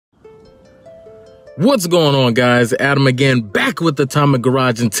What's going on, guys? Adam again, back with the Atomic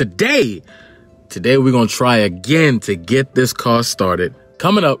Garage, and today we're gonna try again to get this car started.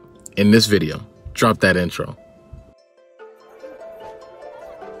 Coming up in this video. Drop that intro.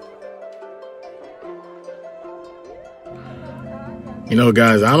 You know,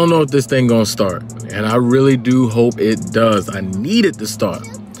 guys, I don't know if this thing gonna start, and I really do hope it does. I need it to start,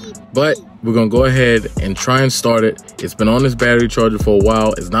 but we're gonna go ahead and try and start it. It's been on this battery charger for a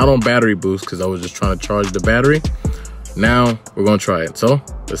while. It's not on battery boost because I was just trying to charge the battery. Now we're gonna try it. So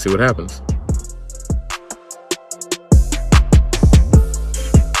let's see what happens.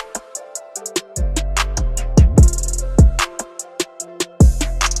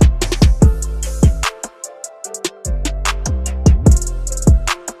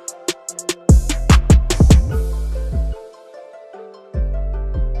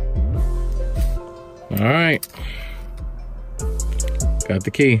 All right, got the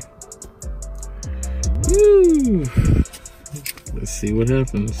key. Woo. Let's see what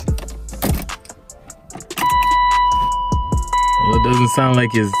happens. Well, it doesn't sound like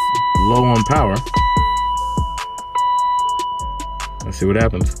it's low on power. Let's see what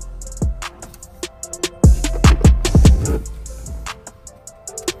happens.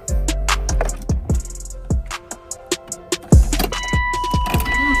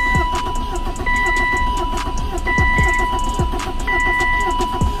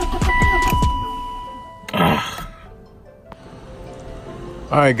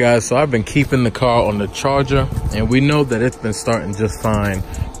 All right, guys, so I've been keeping the car on the charger, and we know that it's been starting just fine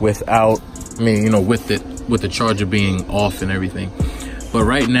without, with the charger being off and everything. But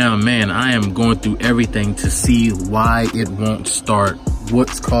right now, man, I am going through everything to see why it won't start,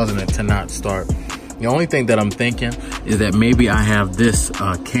 what's causing it to not start. The only thing that I'm thinking is that maybe I have this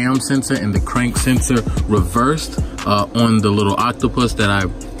cam sensor and the crank sensor reversed on the little octopus that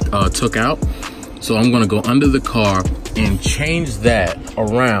I took out. So I'm gonna go under the car and change that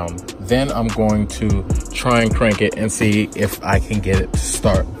around. Then I'm going to try and crank it and see if I can get it to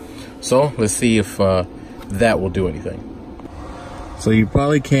start. So let's see if that will do anything. So you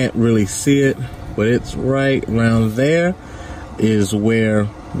probably can't really see it, but it's right around there is where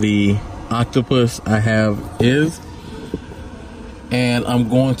the octopus I have is. And I'm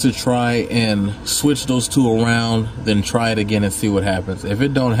going to try and switch those two around, then try it again and see what happens. If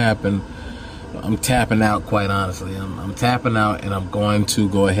it don't happen, I'm tapping out, quite honestly. I'm tapping out, and I'm going to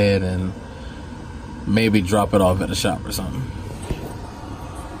go ahead and maybe drop it off at the shop or something.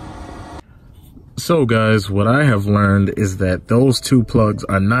 So guys, what I have learned is that those two plugs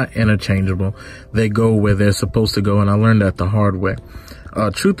are not interchangeable. They go where they're supposed to go, and I learned that the hard way.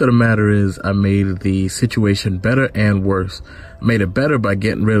 Truth of the matter is, I made the situation better and worse. I made it better by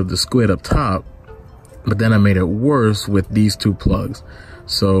getting rid of the squid up top, but then I made it worse with these two plugs.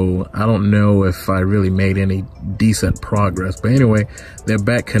 So I don't know if I really made any decent progress. But anyway, they're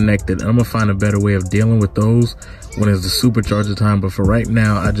back connected. I'm gonna find a better way of dealing with those when it's the supercharger time. But for right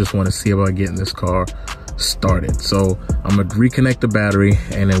now, I just want to see about getting this car started. So I'm gonna reconnect the battery,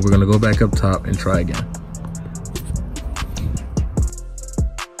 and then we're gonna go back up top and try again.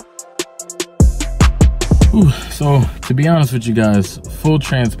 So to be honest with you guys, full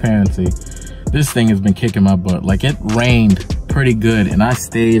transparency, this thing has been kicking my butt. Like, it rained pretty good, and I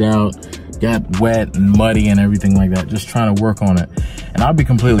stayed out, got wet and muddy and everything like that, just trying to work on it. And I'll be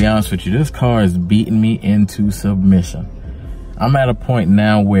completely honest with you, this car is beating me into submission. I'm at a point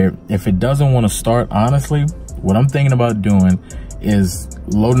now where if it doesn't want to start, honestly, what I'm thinking about doing is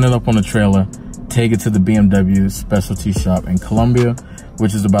loading it up on a trailer, take it to the BMW specialty shop in Columbia,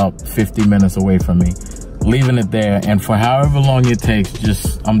 which is about 50 minutes away from me, leaving it there, and for however long it takes,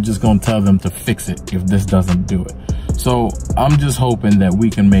 I'm just gonna tell them to fix it if this doesn't do it. So I'm just hoping that we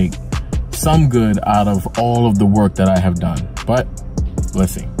can make some good out of all of the work that I have done. But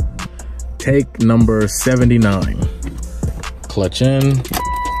let's see. Take number 79. Clutch in.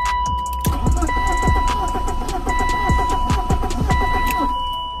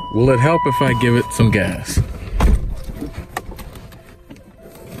 Will it help if I give it some gas?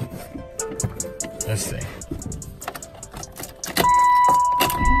 Let's see.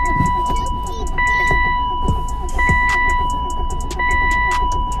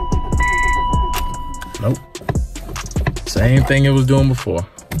 Nope. Same thing it was doing before.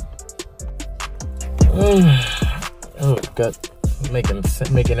 Oh, got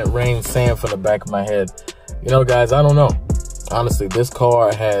making it rain sand from the back of my head. You know, guys, I don't know. Honestly, this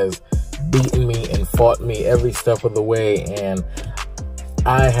car has beaten me and fought me every step of the way, and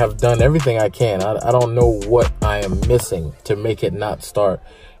I have done everything I can. I don't know what I am missing to make it not start.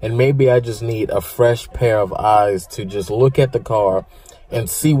 And maybe I just need a fresh pair of eyes to just look at the car and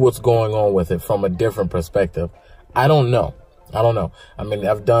see what's going on with it from a different perspective. I don't know. I mean,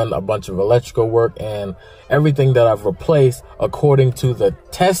 I've done a bunch of electrical work, and everything that I've replaced, according to the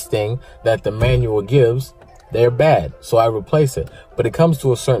testing that the manual gives, they're bad. So I replace it. But it comes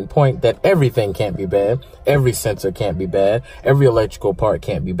to a certain point that everything can't be bad. Every sensor can't be bad. Every electrical part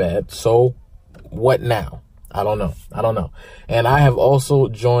can't be bad. So what now? I don't know. And I have also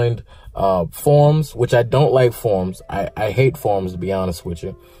joined forums, which I don't like forums. I hate forums, to be honest with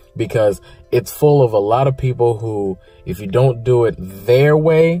you, because it's full of a lot of people who, if you don't do it their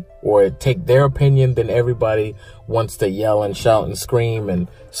way or take their opinion, then everybody wants to yell and shout and scream,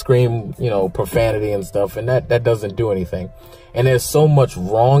 you know, profanity and stuff. And that doesn't do anything. And there's so much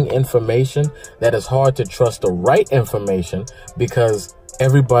wrong information that it's hard to trust the right information, because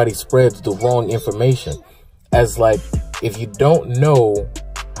everybody spreads the wrong information. As like, if you don't know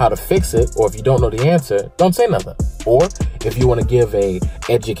how to fix it, or if you don't know the answer, don't say nothing. Or if you want to give a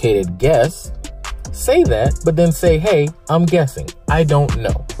educated guess, say that, but then say, hey, I'm guessing, I don't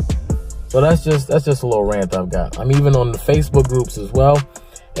know. So that's just a little rant I've got. I'm even on the Facebook groups as well,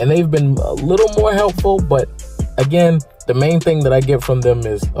 and they've been a little more helpful. But again, the main thing that I get from them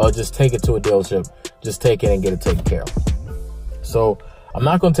is, just take it to a dealership, just take it and get it taken care of. So I'm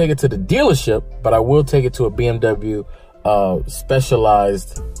not going to take it to the dealership, but I will take it to a BMW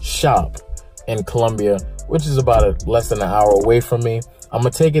specialized shop in Columbia, which is about less than an hour away from me. I'm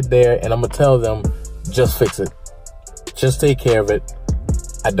going to take it there, and I'm going to tell them, just fix it. Just take care of it.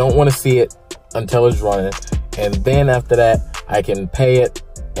 I don't want to see it until it's running. And then after that, I can pay it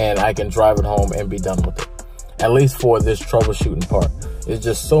and I can drive it home and be done with it. At least for this troubleshooting part. It's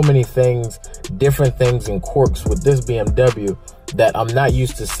just so many things, different things and quirks with this BMW that I'm not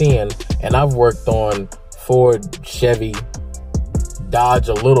used to seeing. And I've worked on Ford, Chevy, Dodge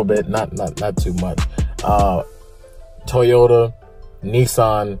a little bit, not too much. Toyota,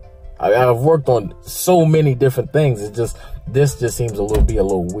 Nissan. I've worked on so many different things. It's just, this just seems a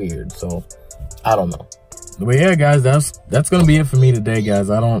little weird. So I don't know. But yeah, guys, that's gonna be it for me today, guys.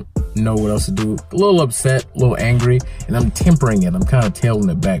 I don't know what else to do. A little upset, a little angry, and I'm tempering it. I'm kind of tailing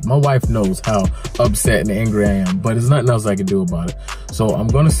it back. My wife knows how upset and angry I am, but there's nothing else I can do about it. So I'm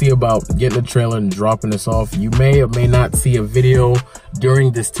gonna see about getting the trailer and dropping this off. You may or may not see a video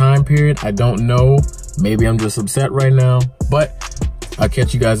during this time period. I don't know. Maybe I'm just upset right now, but I'll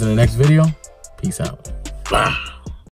catch you guys in the next video. Peace out. Bye.